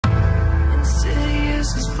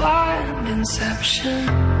blind inception?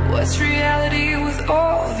 What's reality with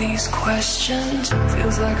all these questions?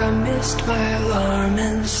 Feels like I missed my alarm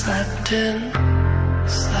and slept in.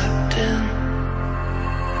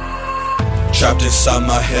 Trapped inside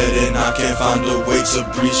my head and I can't find a way to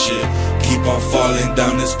breach it. Keep on falling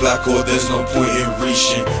down this black hole, there's no point in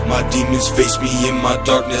reaching. My demons face me in my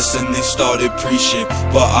darkness and they started preaching,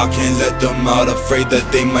 but I can't let them out, afraid that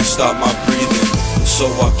they might stop my breathing. So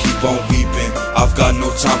I keep on weeping, I've got no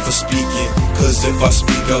time for speaking, cause if I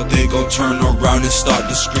speak out they gon' turn around and start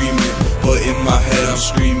to screaming. But in my head I'm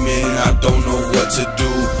screaming, I don't know what to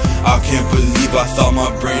do. I can't believe I thought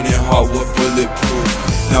my brain and heart were bulletproof.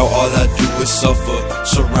 Now all I do is suffer,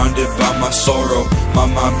 surrounded by my sorrow. My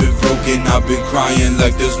mind been broken, I've been crying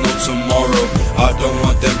like there's no tomorrow. I don't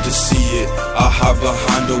want them to see it, I hide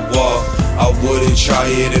behind a wall. I wouldn't try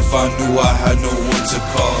it if I knew I had no one to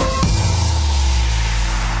call.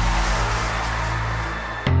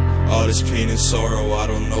 All this pain and sorrow, I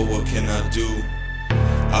don't know what can I do.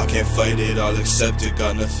 I can't fight it, I'll accept it,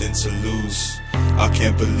 got nothing to lose. I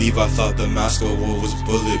can't believe I thought the mask of war was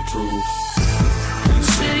bulletproof.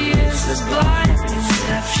 Insidious as blind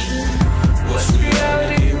inception. What's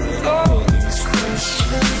reality with all these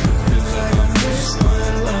questions? Feels like I missed my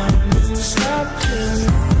alarm and slept in.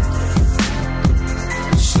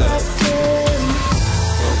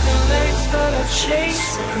 Broken legs but I chase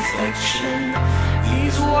perfection.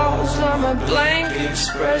 These walls are my blank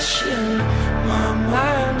expression. My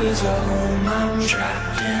mind is a home I'm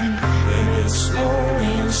trapped in, and it's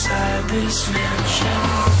lonely inside this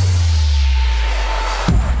mansion.